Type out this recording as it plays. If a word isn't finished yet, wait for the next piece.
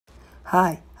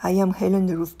Hi, I am Helen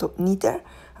the Rooftop Knitter,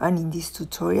 and in this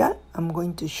tutorial I'm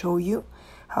going to show you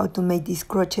how to make this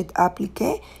crochet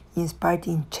applique inspired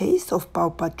in chase of Paw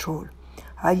Patrol.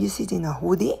 I use it in a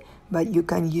hoodie, but you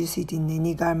can use it in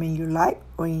any garment you like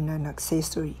or in an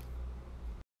accessory.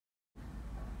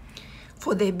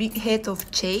 For the big head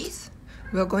of chase,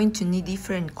 we are going to need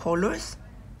different colors.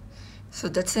 So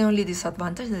that's the only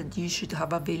disadvantage, that you should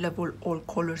have available all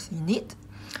colors you need.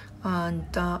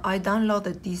 And I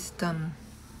downloaded this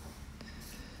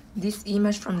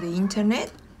image from the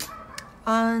internet,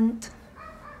 and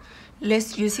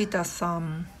let's use it as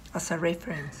a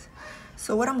reference.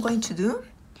 So what I'm going to do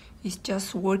is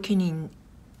just working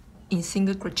in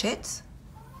single crochets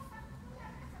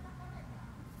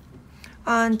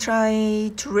and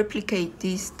try to replicate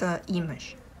this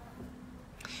image.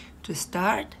 To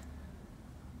start,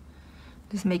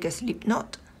 let's make a slip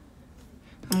knot.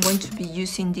 I'm going to be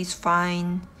using this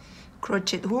fine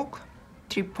crochet hook,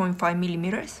 3.5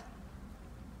 millimeters,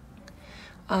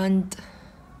 and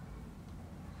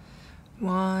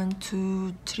 1,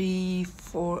 2, 3,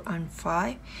 4, and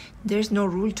 5. There's no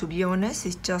rule, to be honest.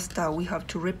 It's just that we have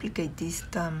to replicate these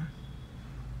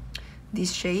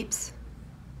shapes.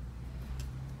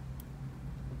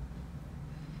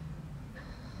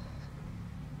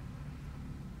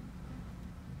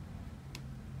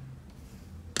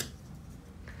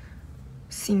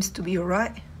 Seems to be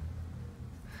alright.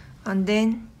 And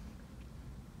then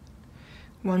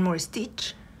one more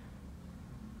stitch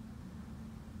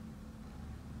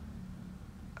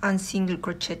and single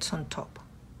crochets on top.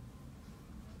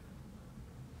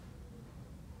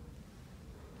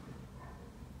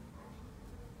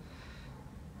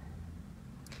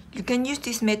 You can use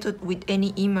this method with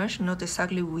any image, not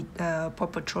exactly with Paw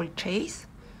Patrol chase.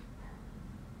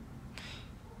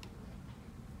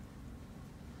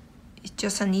 It's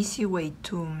just an easy way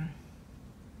to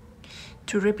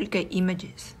replicate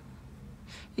images.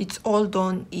 It's all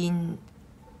done in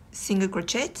single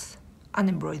crochets and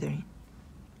embroidery.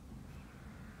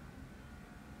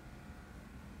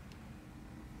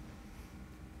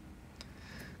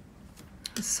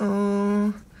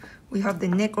 So we have the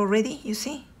neck already, you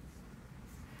see?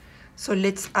 So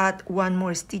let's add one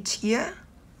more stitch here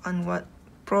and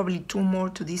probably 2 more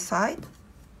to this side.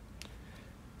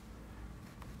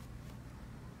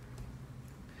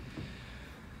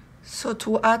 So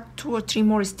to add 2 or 3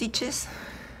 more stitches,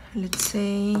 let's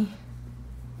say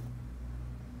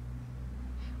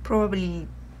probably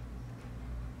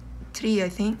 3, I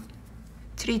think.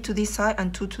 3 to this side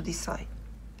and 2 to this side.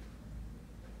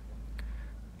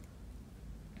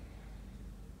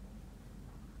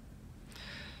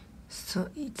 So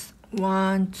it's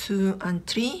 1, 2, and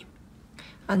 3,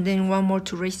 and then 1 more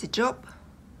to raise the job.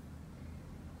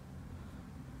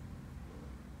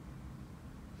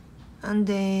 And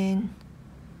then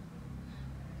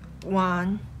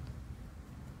 1,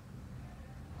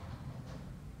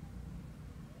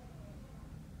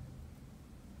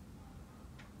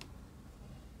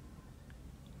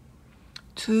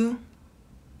 2,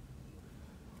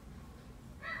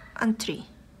 and 3.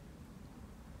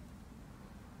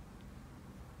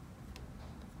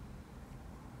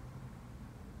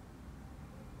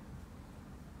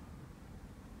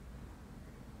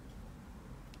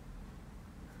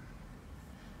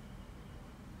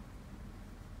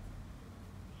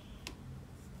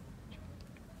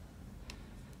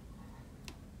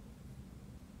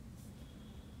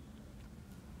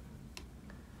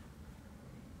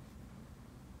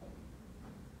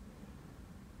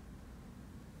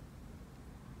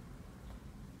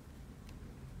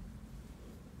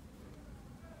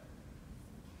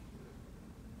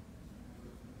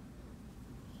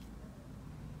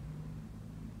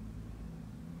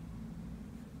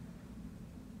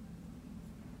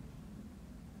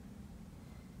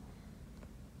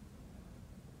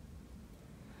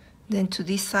 Then to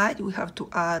this side we have to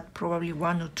add probably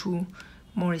 1 or 2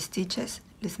 more stitches.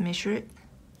 Let's measure it.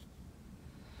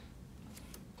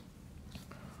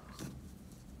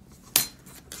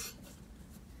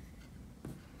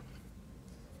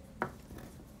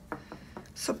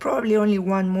 So probably only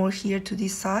 1 more here to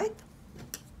this side.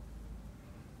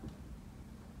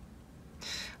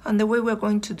 And the way we're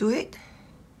going to do it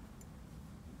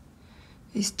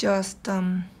is just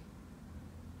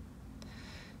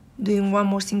doing 1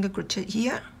 more single crochet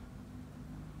here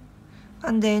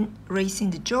and then raising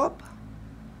the job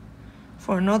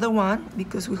for another one,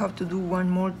 because we have to do 1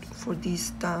 more for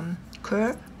this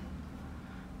curve.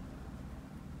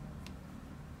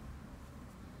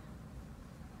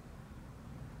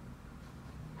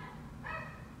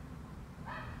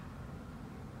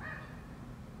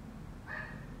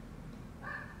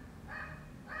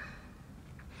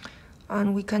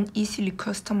 And we can easily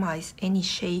customize any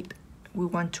shape we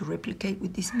want to replicate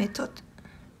with this method.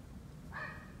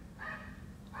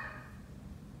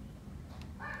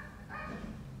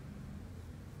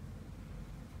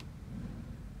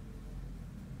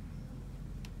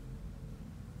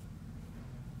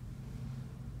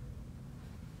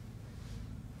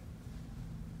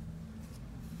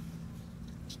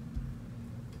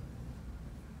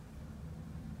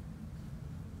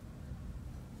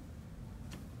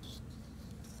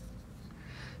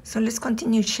 So let's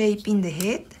continue shaping the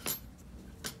head.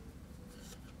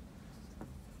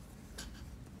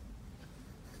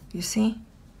 You see?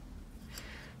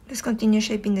 Let's continue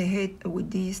shaping the head with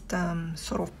this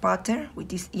sort of pattern, with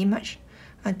this image,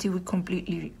 until we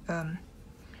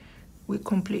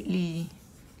completely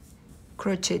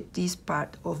crochet this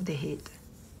part of the head.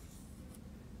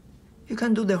 You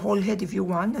can do the whole head if you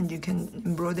want, and you can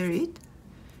embroider it.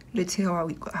 Let's see how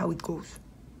it goes.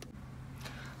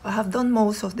 I have done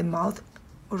most of the mouth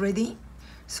already,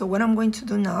 so what I'm going to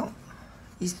do now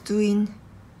is doing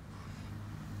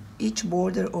each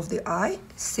border of the eye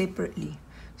separately.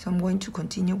 So I'm going to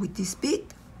continue with this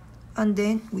bit and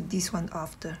then with this one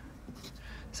after.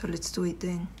 So let's do it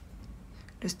then.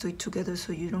 Let's do it together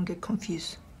so you don't get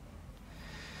confused.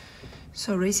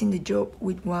 So raising the job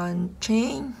with one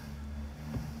chain,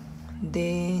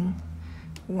 then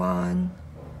 1,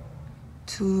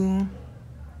 2,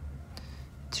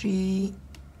 3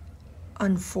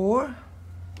 and 4,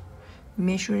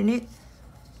 measuring it.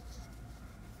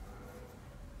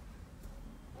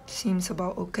 Seems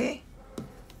about okay.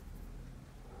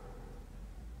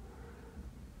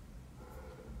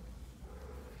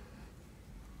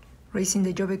 Raising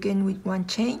the job again with one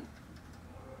chain,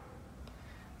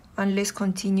 and let's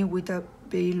continue with a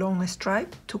very long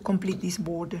stripe to complete this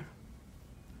border.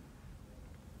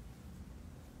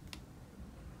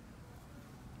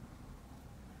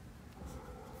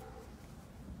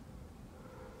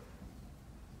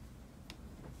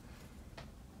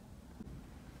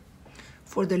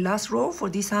 For the last row, for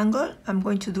this angle, I'm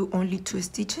going to do only 2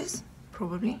 stitches,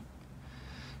 probably.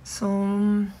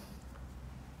 So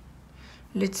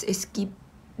let's skip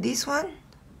this one.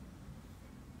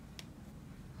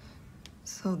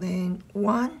 So then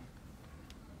 1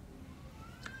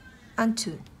 and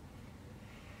 2.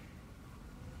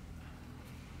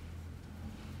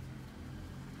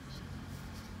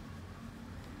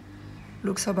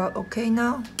 Looks about okay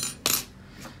now.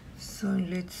 So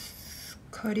let's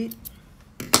cut it.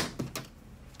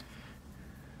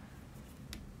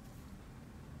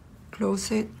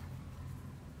 Close it.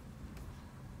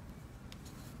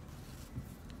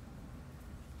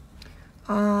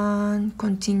 And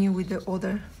continue with the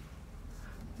other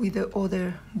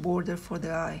border for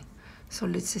the eye. So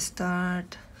let's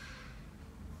start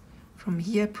from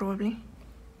here probably,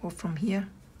 or from here.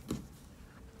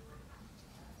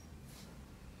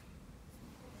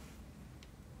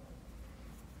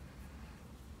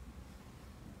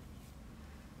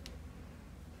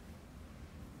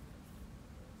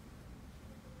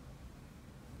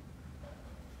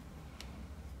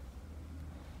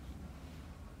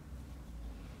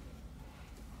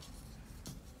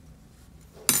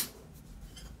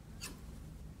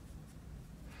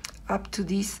 Up to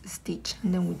this stitch,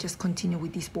 and then we just continue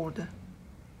with this border.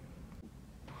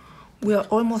 We are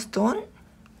almost done.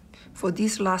 For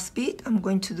this last bit, I'm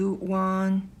going to do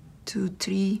 1, 2,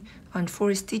 3 and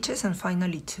 4 stitches, and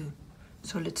finally 2.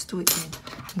 So let's do it then.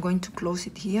 I'm going to close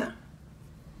it here.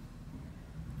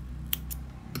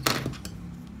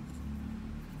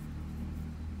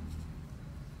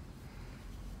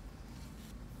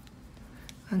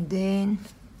 And then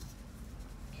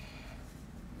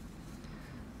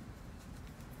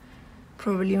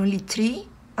probably only 3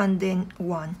 and then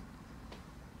 1.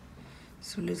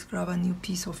 So let's grab a new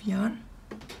piece of yarn.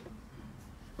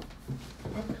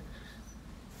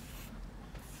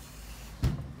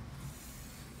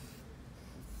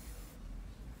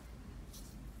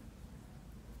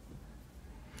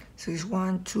 So it's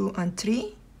 1, 2 and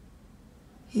 3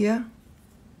 here.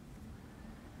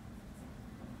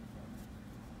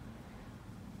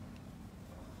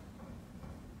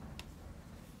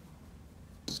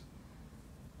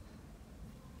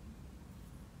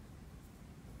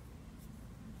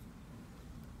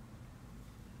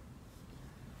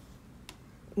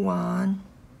 One,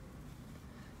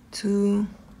 2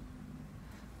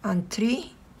 and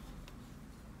 3.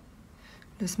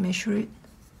 Let's measure it.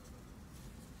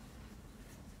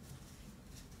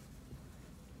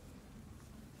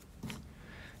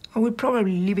 I will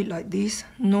probably leave it like this.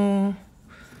 No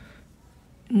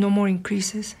more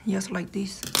increases, just like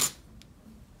this.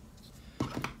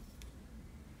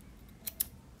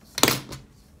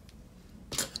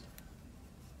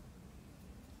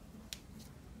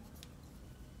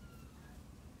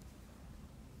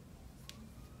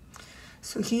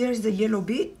 So here's the yellow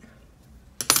bead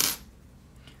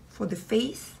for the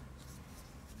face.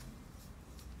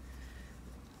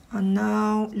 And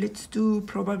now let's do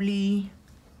probably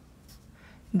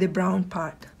the brown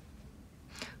part.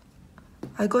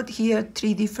 I got here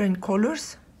 3 different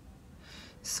colors.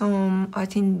 So I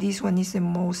think this one is the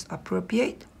most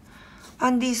appropriate.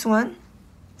 And this one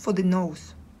for the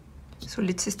nose. So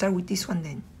let's start with this one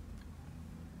then.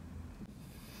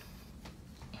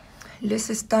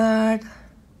 Let's start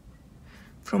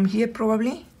from here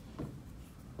probably.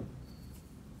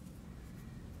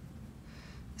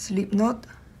 Slip knot.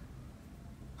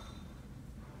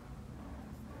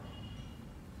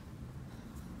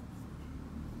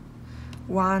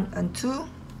 One and two.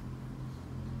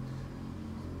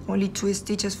 Only 2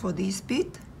 stitches for this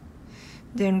bit.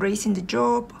 Then raising the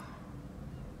job.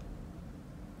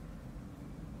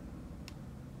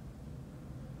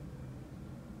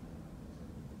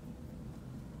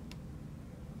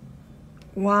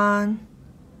 One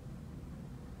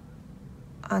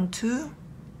and two.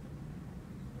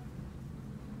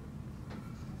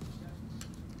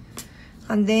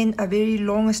 And then a very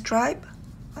long stripe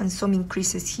and some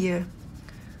increases here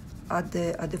at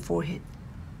the forehead.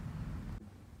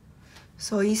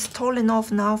 So it's tall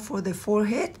enough now for the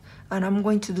forehead, and I'm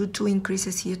going to do 2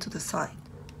 increases here to the side.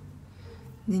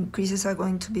 The increases are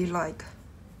going to be like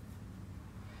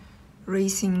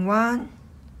raising 1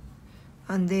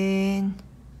 and then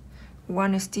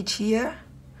 1 stitch here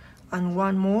and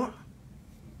 1 more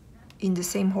in the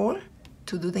same hole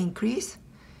to do the increase.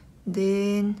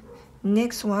 Then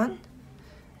next one,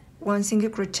 1 single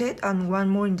crochet and 1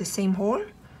 more in the same hole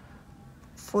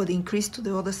for the increase to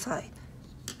the other side.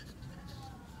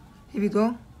 Here we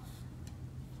go.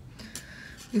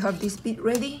 You have this bit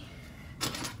ready.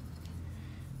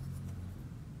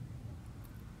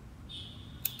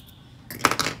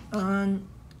 And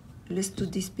let's do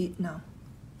this bit now.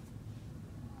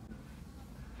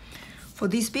 For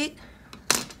this bit,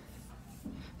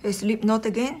 a slip knot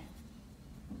again,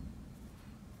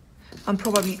 and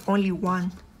probably only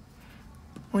one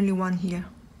here,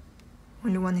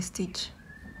 only 1 stitch.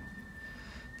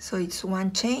 So it's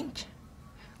 1 chain,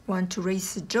 1 to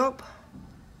raise the job,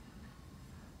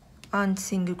 and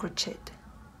single crochet.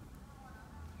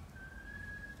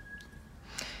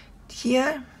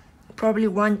 Here, probably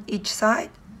 1 each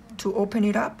side to open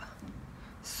it up.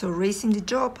 So raising the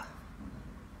job.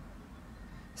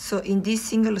 So in this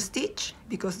single stitch,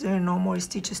 because there are no more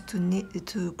stitches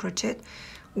to crochet,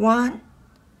 1,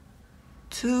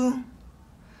 2,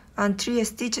 and 3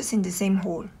 stitches in the same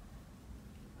hole.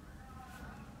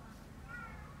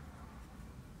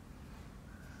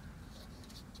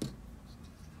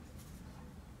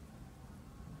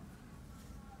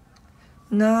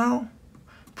 Now,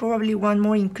 probably 1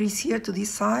 more increase here to this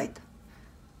side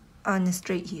and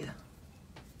straight here.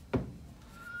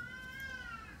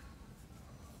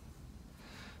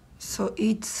 So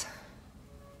it's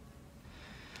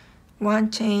 1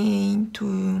 chain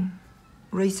to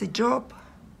raise a job,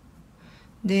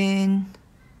 then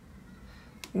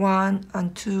 1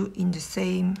 and 2 in the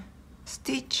same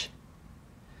stitch,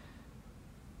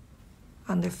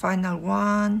 and the final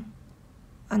 1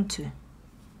 and 2.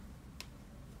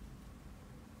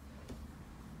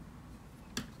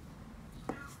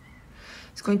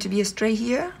 It's going to be a straight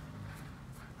here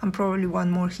and probably 1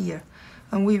 more here,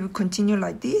 and we will continue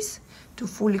like this to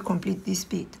fully complete this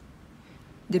bit.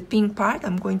 The pink part,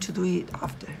 I'm going to do it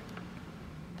after.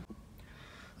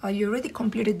 I already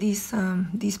completed this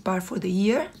this part for the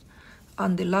ear,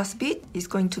 and the last bit is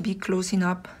going to be closing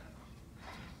up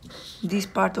this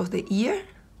part of the ear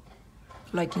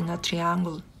like in a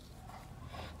triangle.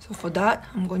 So for that,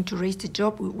 I'm going to raise the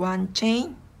job with 1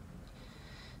 chain.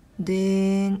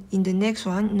 Then in the next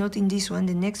one, not in this one,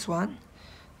 the next one,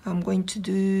 I'm going to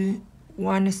do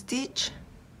 1 stitch,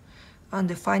 and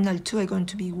the final 2 are going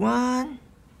to be 1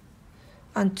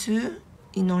 and 2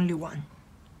 in only 1.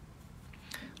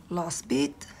 Last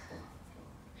bit,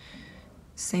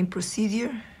 same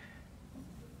procedure,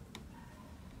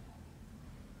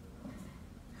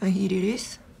 and here it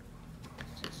is,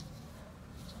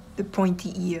 the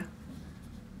pointy ear.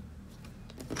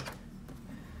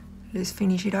 Let's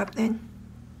finish it up then.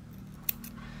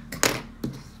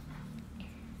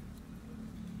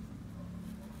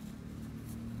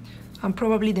 And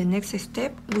probably the next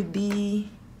step would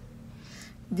be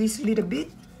this little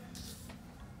bit.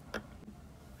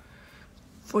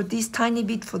 For this tiny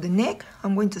bit for the neck,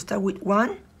 I'm going to start with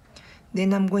 1,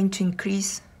 then I'm going to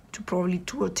increase to probably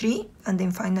 2 or 3, and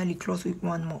then finally close with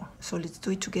 1 more. So let's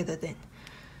do it together then.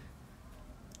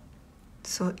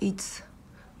 So it's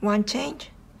 1 chain,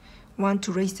 1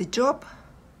 to raise the job,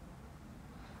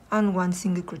 and 1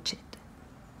 single crochet,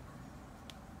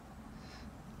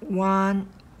 1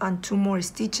 and 2 more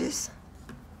stitches,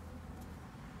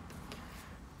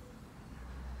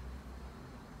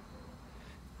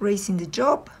 raising the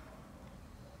job,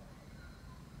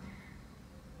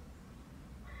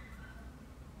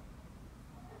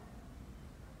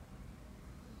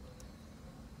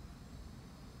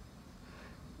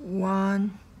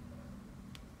 one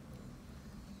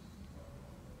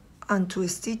and 2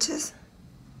 stitches,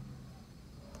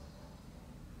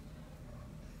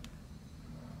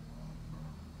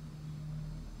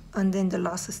 and then the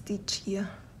last stitch here.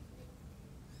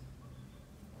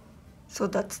 So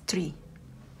that's 3.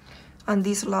 And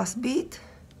this last bit,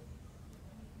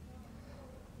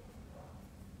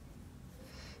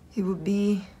 it would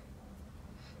be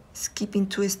skipping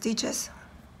 2 stitches,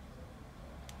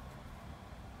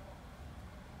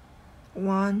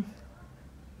 1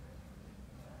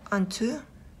 and 2,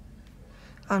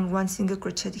 and 1 single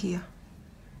crochet here.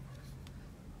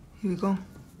 Here we go.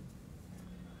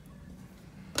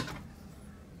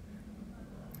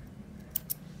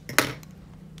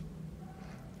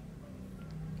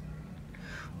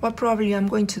 What probably I'm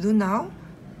going to do now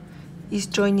is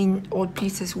joining all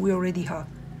pieces we already have.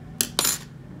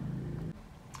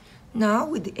 Now,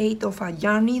 with the aid of a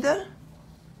yarn needle,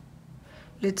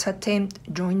 let's attempt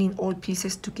joining all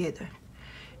pieces together.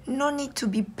 No need to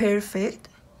be perfect,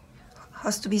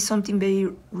 has to be something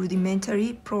very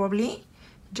rudimentary probably,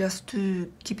 just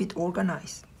to keep it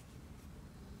organized.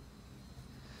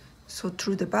 So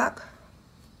through the back,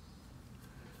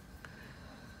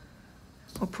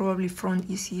 or probably front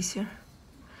is easier.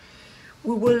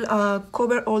 We will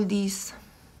cover all these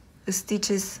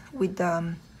stitches with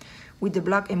the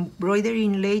black embroidery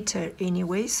later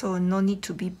anyway, so no need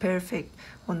to be perfect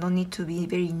or no need to be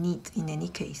very neat in any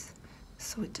case.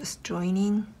 So just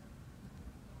joining.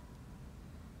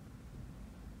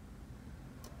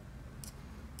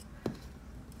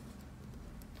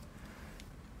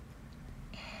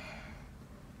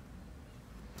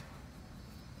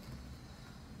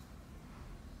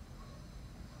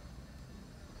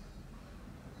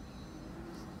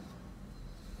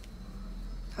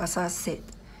 As I said,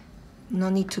 no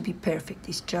need to be perfect.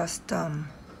 It's just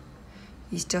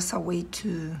a way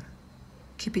to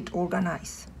keep it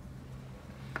organized.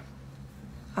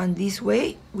 And this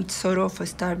way, we sort of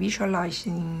start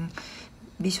visualizing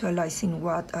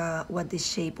what the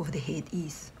shape of the head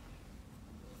is.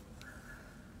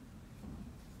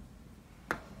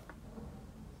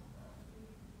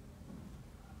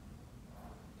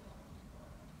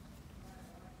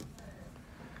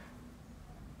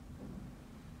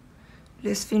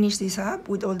 Let's finish this up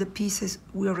with all the pieces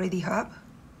we already have,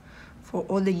 for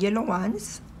all the yellow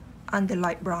ones and the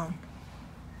light brown.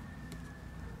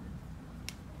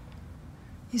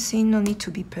 You see, no need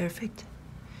to be perfect.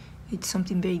 It's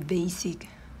something very basic.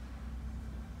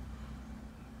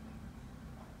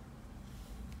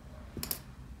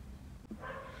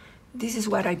 This is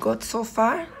what I got so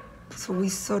far. So we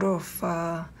sort of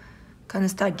kind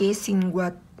of start guessing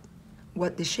what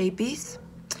the shape is.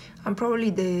 And probably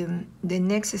the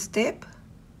next step,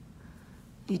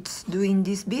 it's doing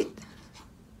this bit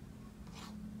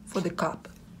for the cup.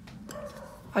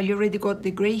 I already got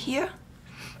the gray here,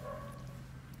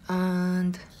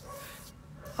 and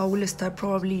I will start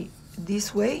probably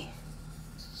this way,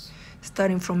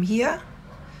 starting from here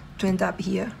to end up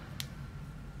here.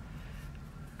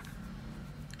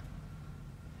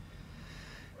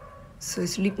 So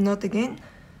slip knot again.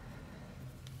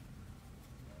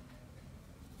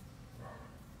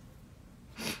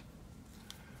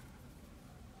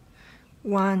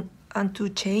 One and two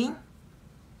chain.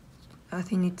 I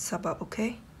think it's about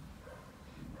okay.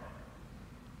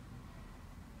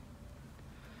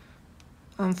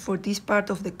 And for this part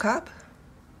of the cap,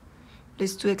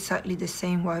 let's do exactly the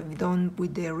same what we've done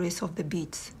with the rest of the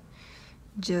beads.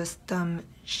 Just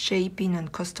shaping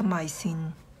and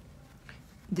customizing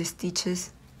the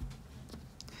stitches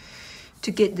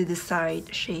to get the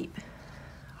desired shape.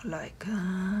 Like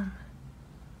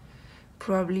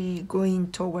probably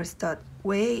going towards that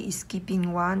way is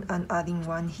keeping one and adding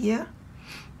one here.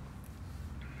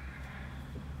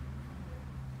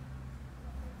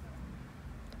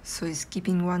 So it's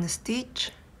keeping one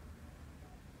stitch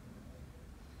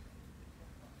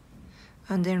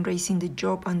and then raising the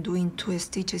job and doing 2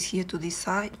 stitches here to this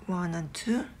side, 1 and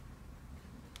 2.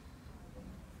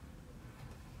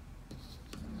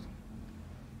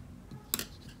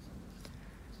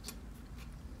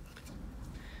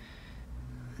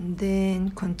 And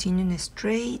then continuing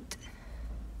straight.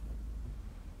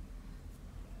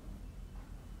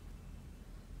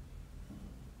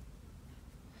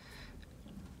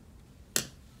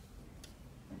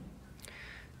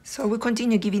 So we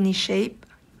continue giving it shape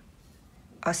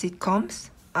as it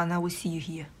comes, and I will see you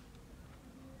here.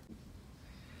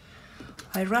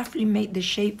 I roughly made the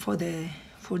shape for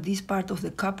this part of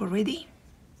the cup already.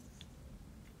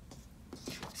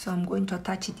 So I'm going to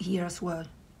attach it here as well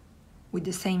with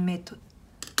the same method,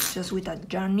 just with a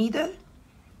yarn needle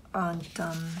and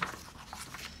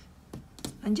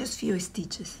just few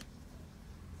stitches.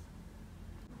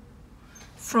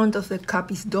 Front of the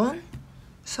cup is done,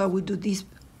 so I will do this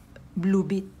blue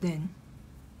bead then.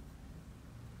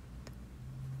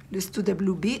 Let's do the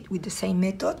blue bead with the same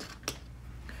method.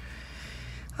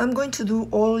 I'm going to do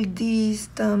all these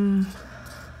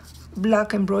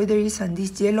black embroideries and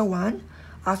this yellow one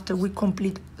after we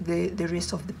complete the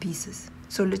rest of the pieces.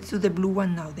 So let's do the blue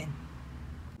one now then.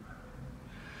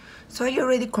 So I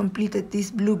already completed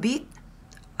this blue bead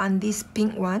and this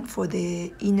pink one for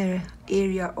the inner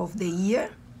area of the ear,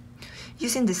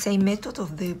 using the same method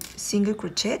of the single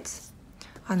crochets.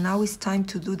 And now it's time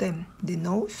to do the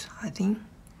nose, I think.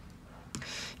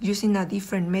 Using a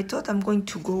different method, I'm going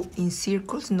to go in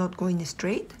circles, not going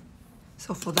straight.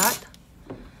 So for that,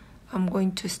 I'm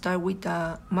going to start with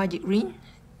a magic ring,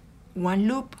 1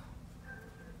 loop,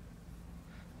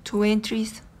 2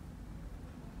 entries,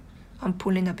 and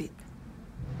pulling a bit.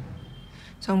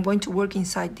 So I'm going to work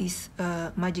inside this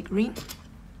magic ring.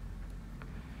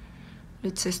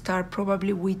 Let's start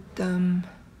probably with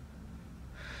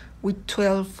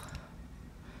 12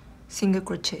 single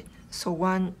crochet. So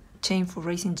 1 chain for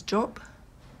raising the job,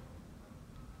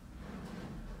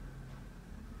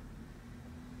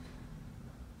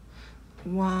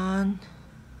 1,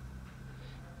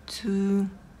 2,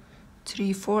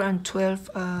 3, 4, and 12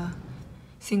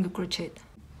 single crochet.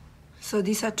 So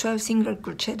these are 12 single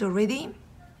crochet already,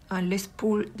 and let's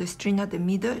pull the string at the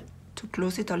middle to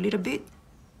close it a little bit.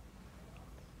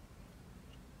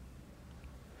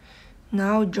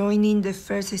 Now joining the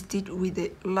first stitch with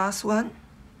the last one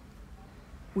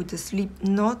with a slip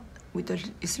knot, with a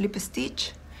slip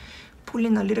stitch,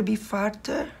 pulling a little bit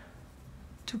farther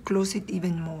to close it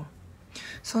even more.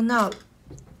 So now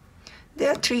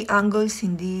there are 3 angles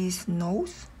in this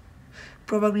nose.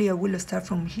 Probably I will start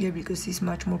from here because it's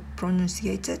much more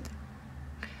pronunciated,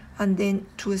 and then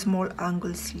 2 small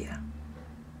angles here.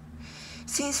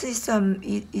 Since it's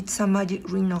a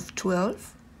magic ring of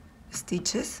 12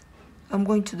 stitches, I'm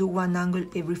going to do 1 angle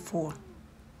every 4.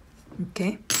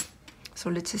 Okay, so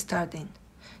let's start then.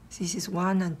 This is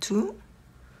 1 and 2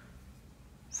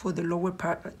 for the lower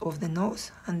part of the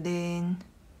nose, and then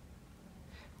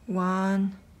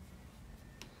 1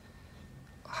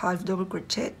 half double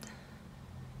crochet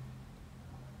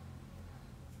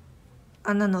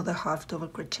and another half double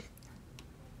crochet.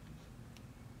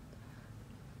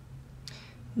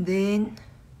 Then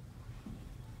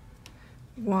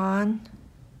 1,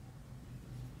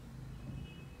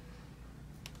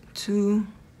 2,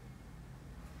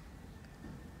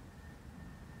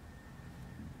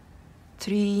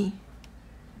 3,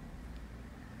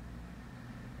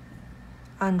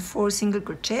 and 4 single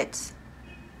crochets,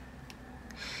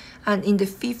 and in the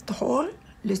 5th hole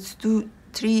let's do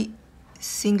 3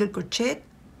 single crochet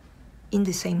in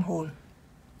the same hole.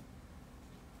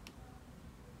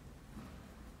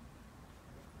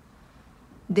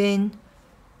 Then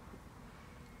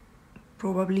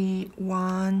probably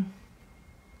 1,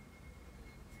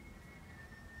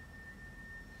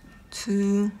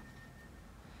 2,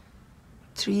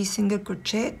 3 single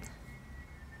crochet,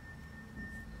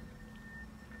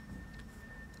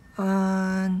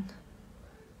 and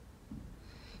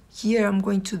here I'm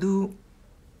going to do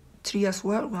 3 as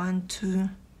well, 1, 2,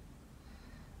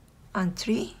 and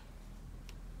 3,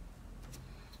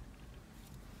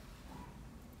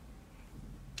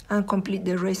 and complete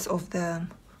the rest of the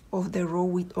row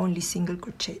with only single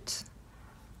crochets.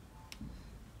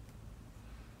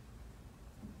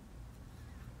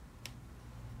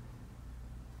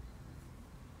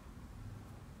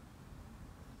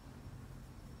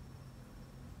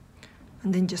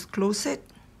 And then just close it.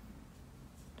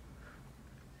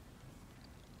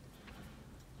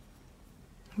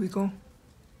 Here we go.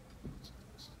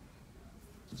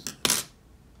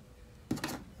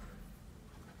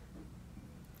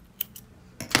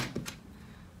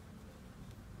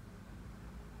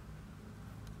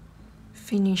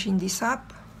 Finishing this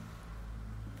up.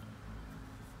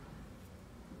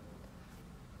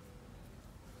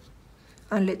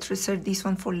 And let's reserve this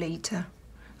one for later.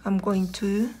 I'm going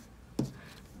to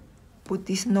put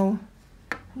this nose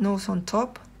on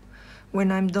top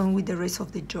when I'm done with the rest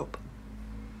of the job.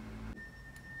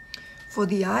 For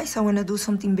the eyes, I want to do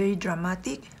something very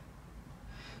dramatic.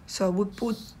 So I would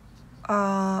put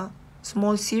a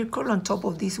small circle on top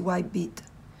of this white bead.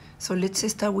 So let's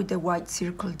start with the white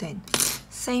circle then.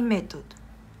 Same method.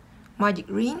 Magic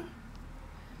ring,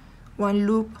 1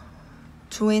 loop,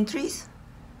 2 entries,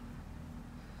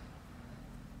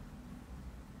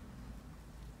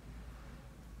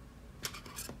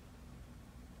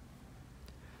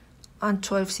 and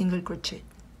 12 single crochet.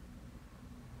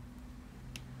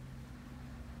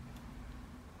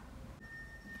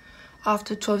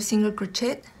 After 12 single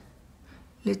crochet,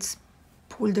 let's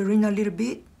pull the ring a little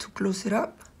bit to close it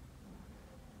up,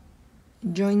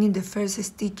 joining the first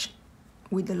stitch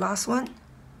with the last one,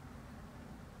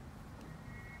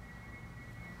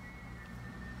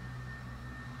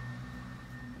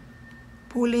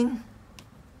 pulling,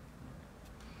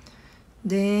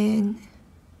 then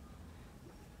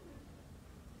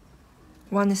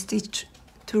 1 stitch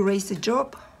to raise the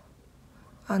job,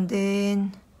 and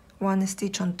then 1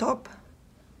 stitch on top,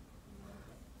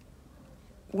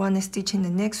 1 stitch in the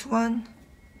next one,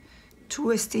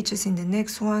 2 stitches in the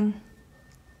next one,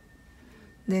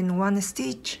 then 1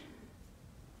 stitch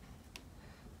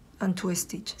and 2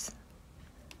 stitches.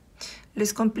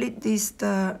 Let's complete this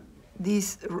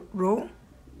row,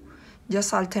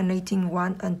 just alternating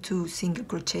 1 and 2 single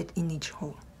crochet in each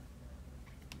hole.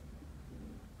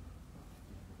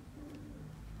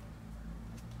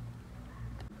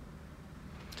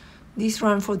 This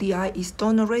round for the eye is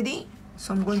done already,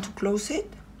 so I'm going to close it.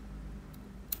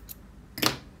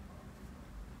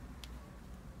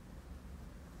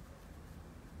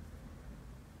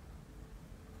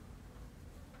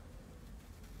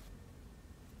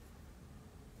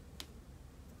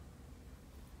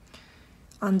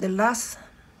 And the last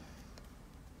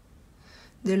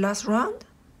round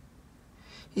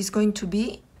is going to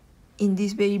be in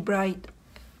this very bright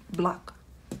black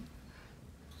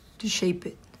to shape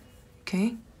it.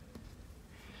 Okay,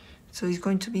 so it's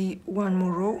going to be 1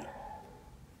 more row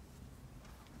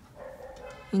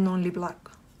in only black.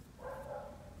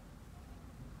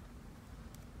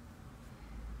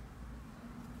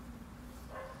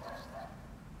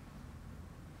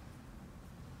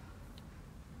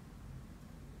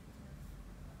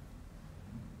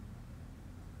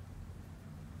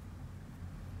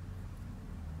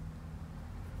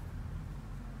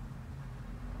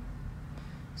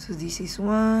 So this is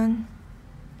 1,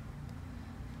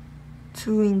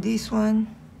 2 in this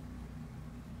one,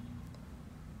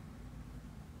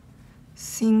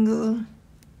 single.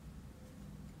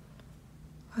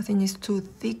 I think it's too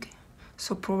thick,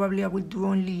 so probably I will do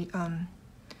only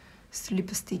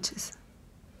slip stitches.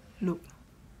 Look.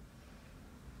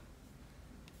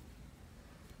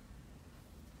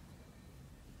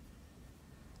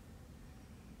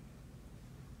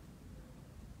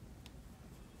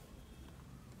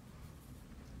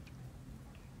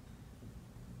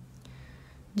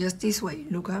 Just this way,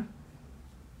 look up,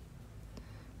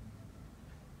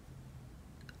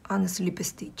 and a slip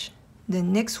stitch. The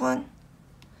next one,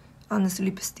 and a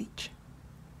slip stitch.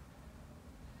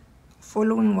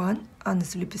 Following one, and a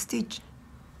slip stitch,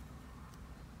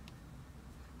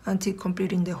 until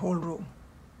completing the whole row.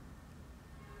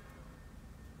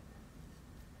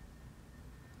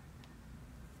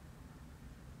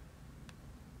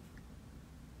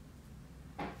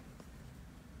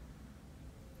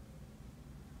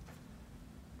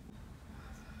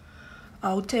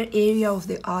 Outer area of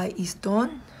the eye is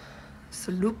done,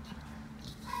 so look.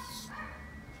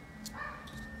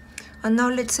 And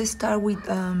now let's start with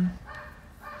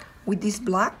this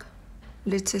black.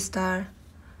 Let's start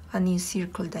a new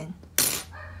circle then.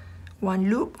 1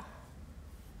 loop,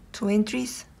 2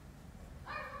 entries,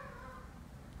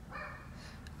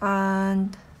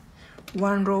 and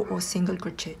 1 row of single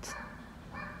crochets.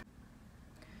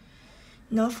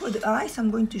 Now for the eyes, I'm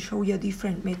going to show you a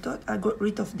different method. I got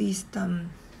rid of this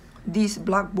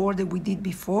black border we did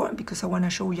before because I want to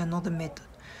show you another method.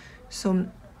 So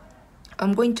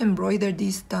I'm going to embroider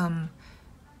this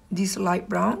light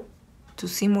brown to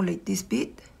simulate this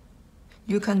bit.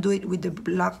 You can do it with the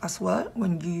black as well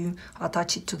when you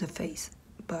attach it to the face,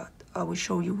 but I will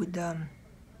show you with the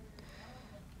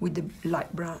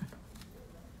light brown.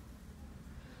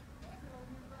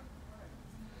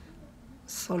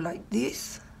 So like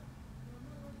this,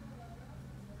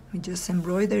 we just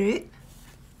embroider it.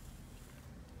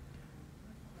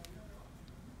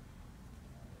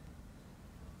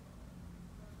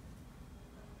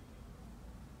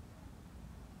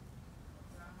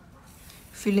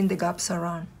 Filling the gaps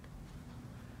around,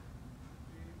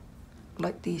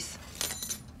 like this.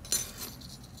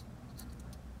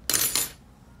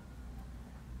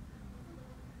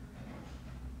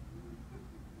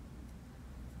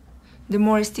 The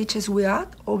more stitches we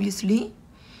add, obviously,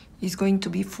 it's going to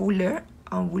be fuller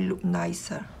and will look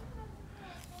nicer.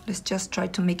 Let's just try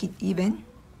to make it even.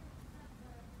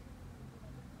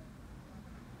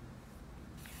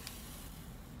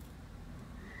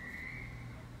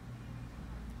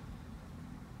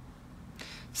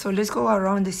 So let's go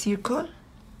around the circle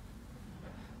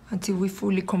until we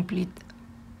fully complete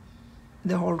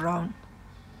the whole round.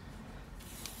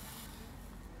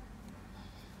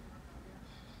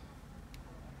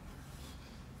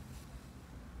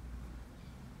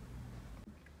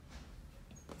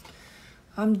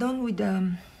 I'm done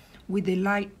with the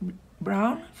light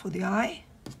brown for the eye,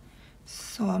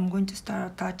 so I'm going to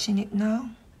start attaching it now.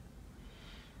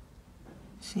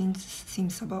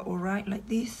 Seems about all right like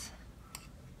this.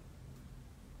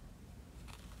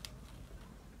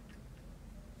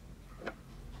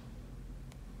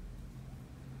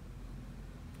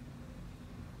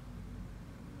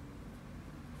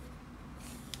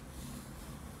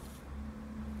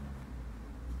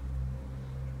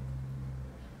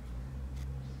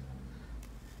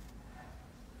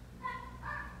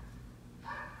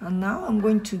 And now I'm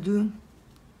going to do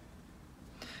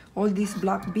all this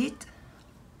black bead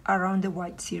around the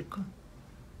white circle.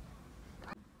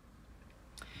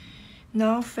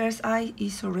 Now first eye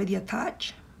is already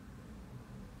attached,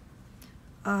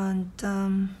 and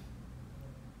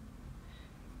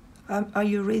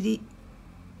I already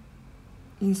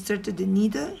inserted the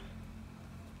needle.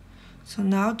 So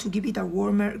now to give it a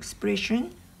warmer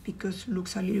expression, because it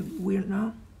looks a little weird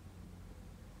now,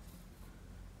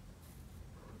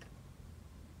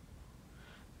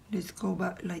 let's go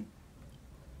back like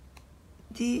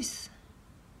this,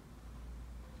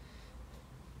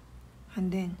 and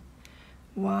then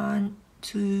 1,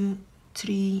 2,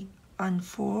 3, and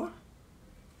 4,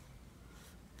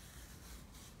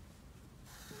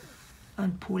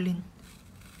 and pulling.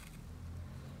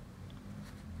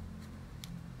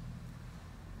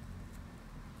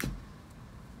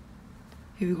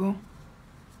 Here we go,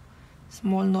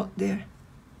 small knot there.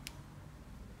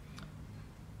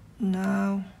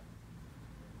 Now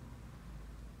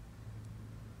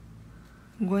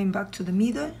going back to the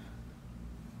middle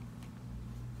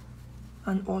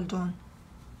and all done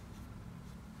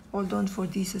for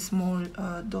this small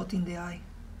dot in the eye.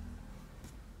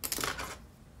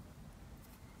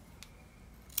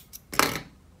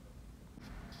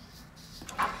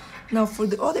 Now for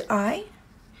the other eye,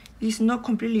 it's not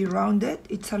completely rounded,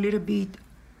 it's a little bit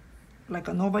like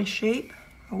an oval shape.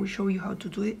 I will show you how to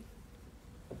do it.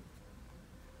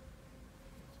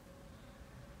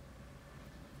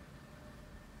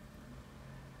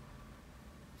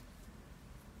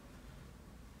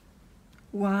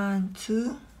 One,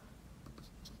 two,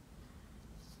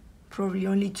 probably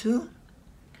only 2,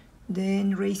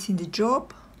 then raising the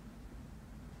job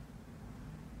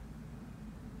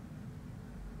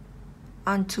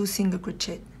and 2 single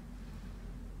crochet.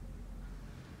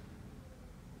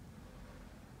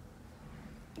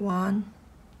 One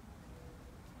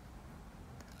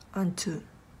and 2.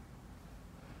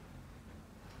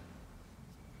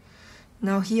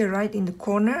 Now here right in the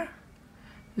corner,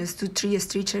 let's do 3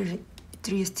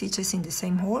 stitches in the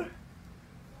same hole.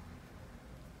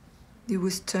 You will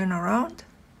turn around,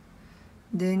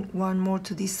 then 1 more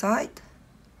to this side,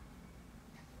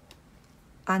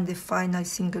 and the final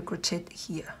single crochet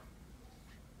here.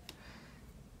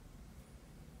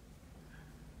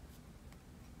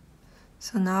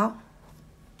 So now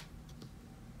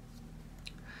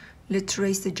let's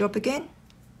raise the job again,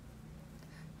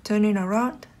 turning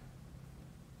around,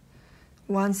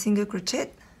 1 single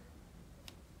crochet,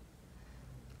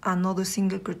 another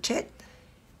single crochet,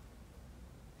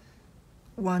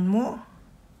 1 more,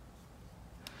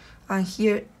 and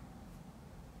here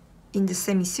in the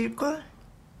semicircle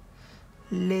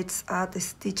let's add the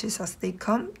stitches as they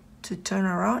come to turn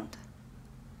around.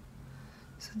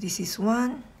 So this is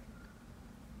 1,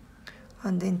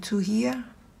 and then 2 here,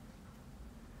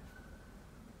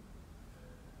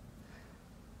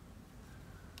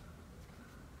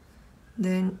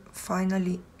 then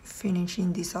finally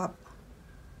finishing this up.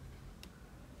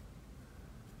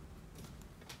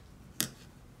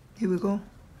 Here we go.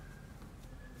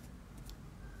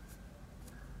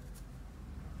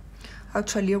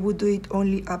 Actually, I would do it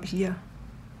only up here.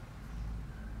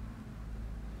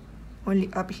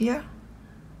 Only up here.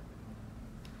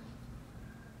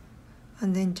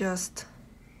 And then just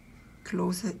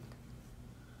close it.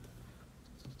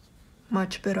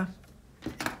 Much better.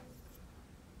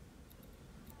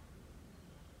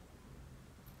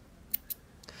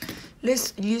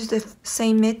 Let's use the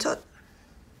same method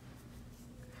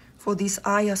for this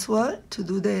eye as well, to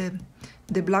do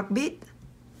the black bead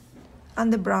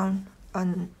and the brown,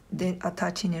 and then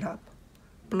attaching it up,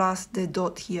 plus the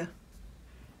dot here.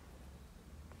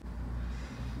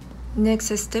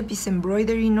 Next step is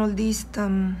embroidering all these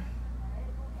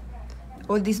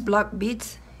black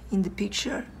beads in the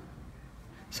picture.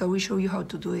 So we show you how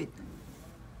to do it.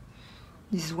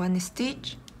 This is one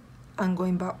stitch and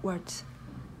going backwards.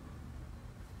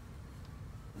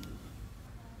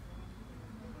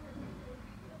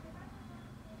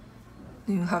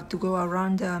 You have to go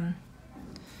around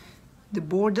the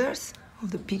borders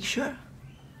of the picture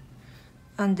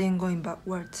and then going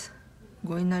backwards,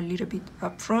 going a little bit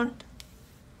up front,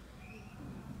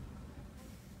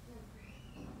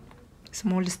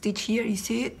 small stitch here, you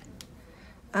see it,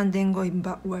 and then going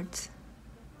backwards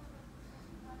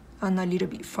and a little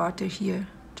bit farther here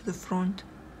to the front.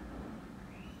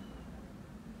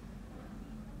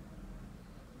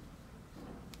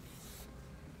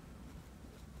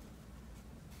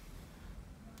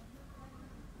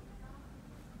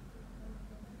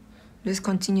 Let's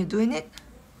continue doing it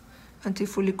until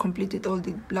fully completed all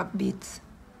the black beads.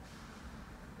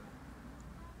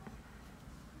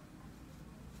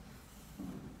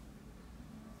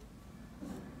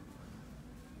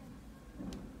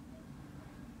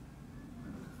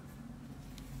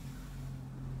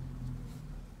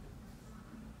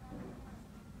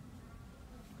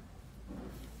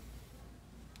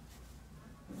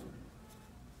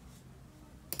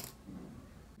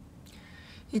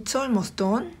 It's almost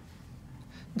done.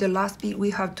 The last bit we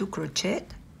have to crochet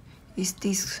is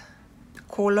this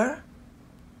collar.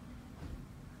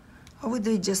 I would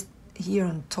do it just here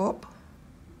on top.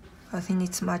 I think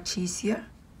it's much easier.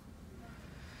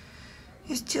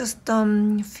 It's just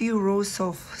a few rows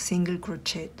of single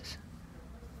crochet.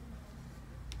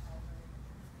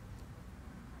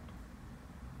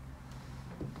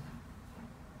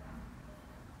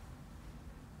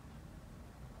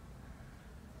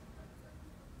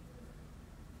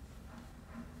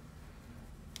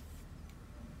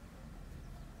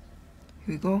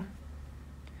 Here we go.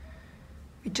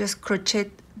 We just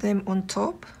crochet them on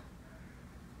top.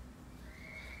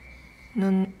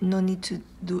 No need to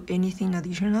do anything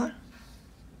additional.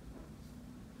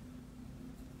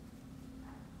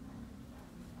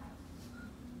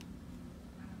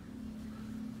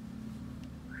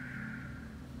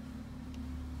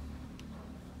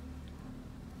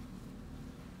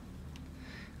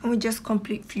 And we just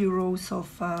complete few rows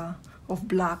of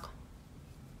black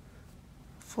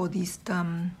for this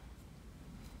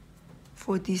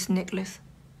necklace.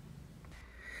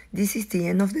 This is the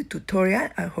end of the tutorial.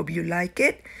 I hope you like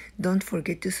it. Don't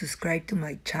forget to subscribe to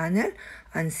my channel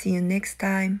and see you next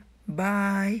time.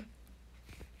 Bye.